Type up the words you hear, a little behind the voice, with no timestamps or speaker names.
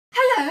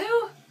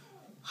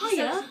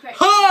there.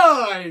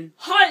 Hi!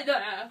 Hi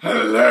there.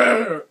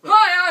 Hello!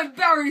 Hi, I'm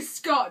Barry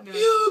Scott.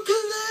 Ukulele!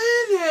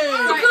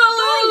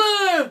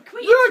 Right, can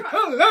we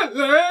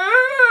Ukulele!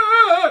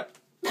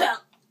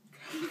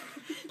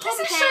 This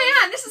is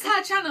Cheyenne. This is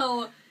her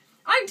channel.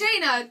 I'm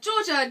Dana,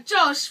 Georgia,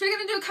 Josh. We're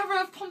going to do a cover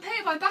of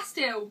Pompaii by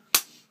Bastille.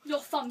 Your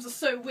thumbs are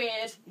so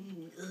weird.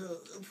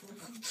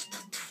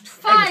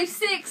 5,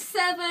 6,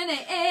 7, 8, 8,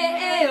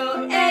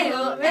 8,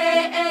 8,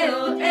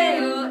 8,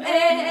 8,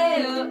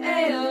 8, 8,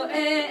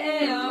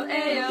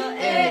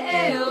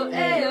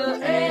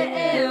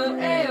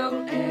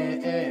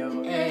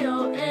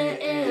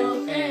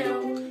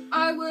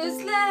 I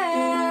was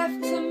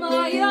left to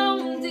my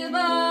own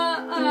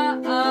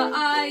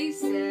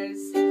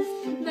devices.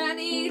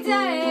 Many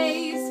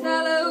days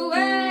fell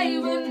away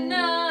with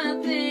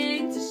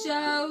nothing to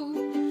show.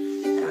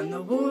 And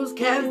the walls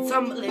kept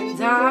tumbling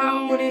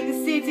down in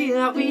the city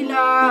that we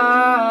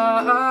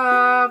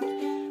loved.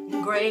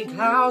 Grey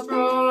clouds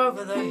roll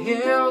over the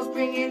hills,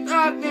 bringing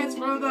darkness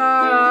from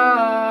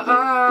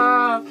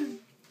above.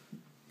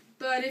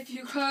 But if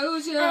you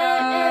close your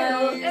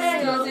eyes,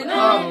 does it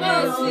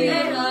almost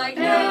feel like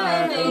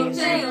nothing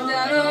changed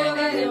at all?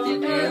 And if you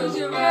close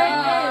your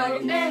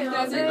eyes,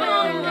 does it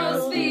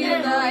almost feel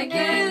like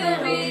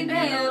you've been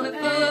here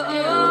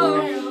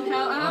before?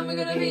 How am I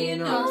gonna be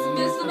an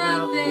optimist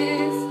about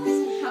this?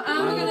 How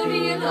am I gonna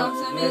be an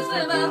optimist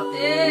about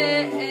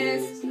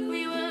this?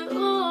 We were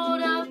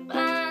all up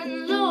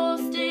and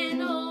lost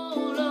in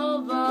all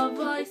of our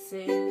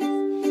vices.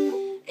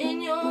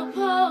 In your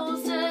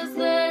posters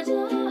that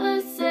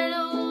just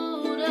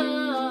settled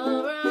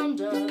around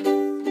us.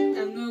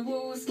 And the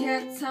walls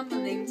kept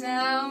tumbling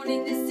down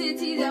in the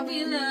city that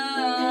we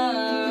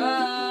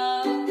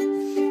love.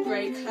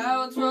 Grey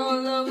clouds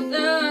roll over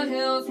the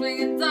hills,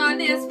 bringing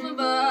darkness from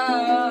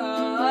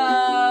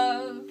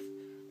above.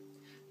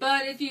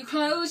 But if you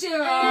close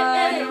your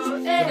eyes,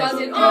 does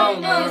it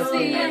almost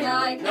feel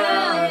like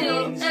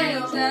nothing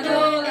changed at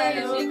all? And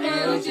if you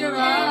close your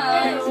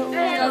eyes,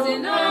 does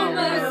it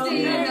almost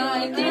feel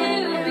like you've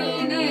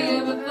been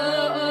here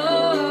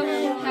before?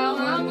 How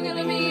am I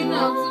gonna be an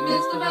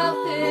optimist about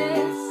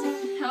this?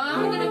 How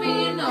am I gonna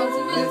be an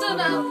optimist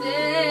about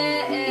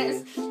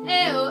this?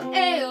 Ayo,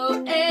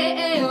 ayo,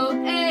 ayo,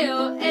 ayo,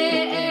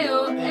 ayo,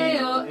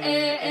 ayo,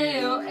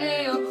 ayo,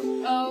 ayo.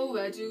 Oh,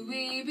 where do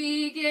we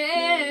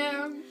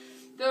begin?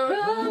 The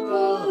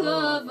rubble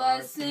of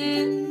our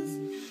sins.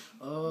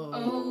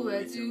 Oh,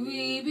 where do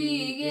we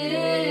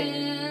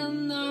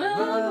begin? The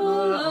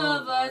rubble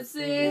of our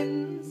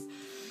sins.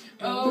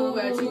 Oh,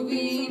 where do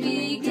we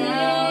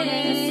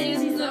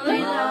begin? The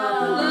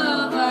rubble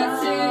of our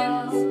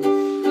sins.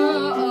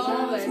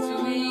 Oh, where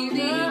do we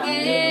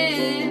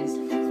begin?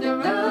 The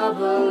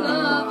rubble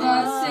of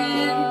our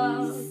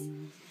sins.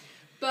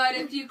 But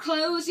if you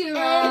close your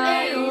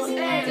eyes,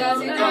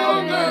 does it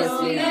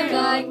almost feel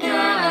like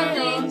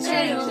nothing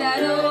changed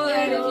at all?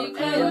 And if you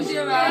close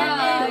your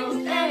eyes,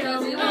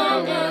 does it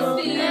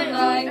almost feel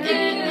like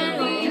you've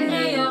been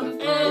here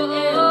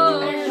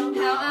before?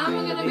 How am I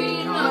gonna be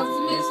an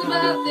optimist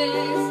about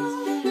this?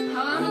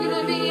 How am I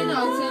gonna be an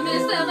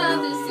optimist about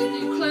this? If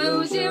you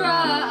close your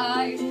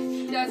eyes,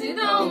 does it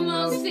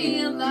almost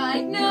feel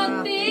like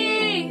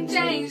nothing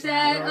changed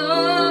at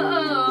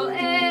all?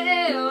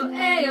 Ayo,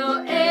 ayo,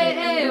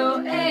 ayo,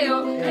 ayo, ayo,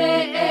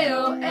 ayo,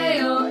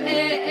 ayo,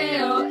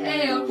 ayo,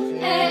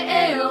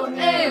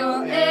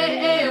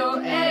 ayo,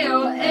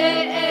 ayo,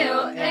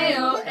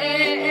 ayo,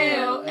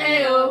 ayo,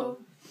 ayo.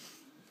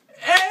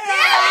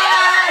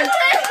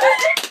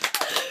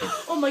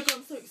 Oh my god,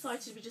 I'm so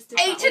excited. We just did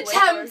 8 that all the way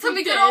attempts through. and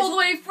we got all the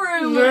way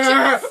through.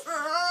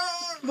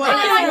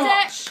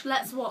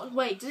 Let's watch.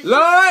 Wait. Did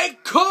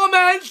Like,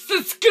 comment,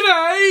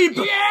 subscribe!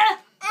 Yeah!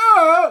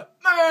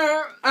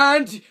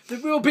 And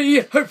we'll be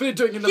hopefully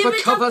doing another Give it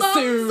a cover thumbs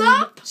soon.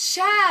 up.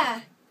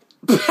 Share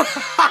if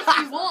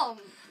you want.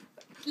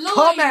 Like.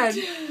 Comment!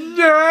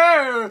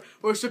 No!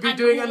 We should be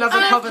doing another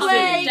cover soon.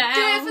 Earthquake.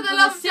 Do it for the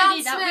love of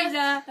Dan Smith.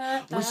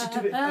 We should do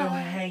it. Oh,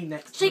 hey,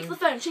 next Shake time. the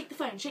phone, shake the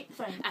phone, shake the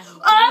phone.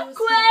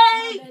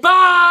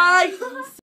 Bye!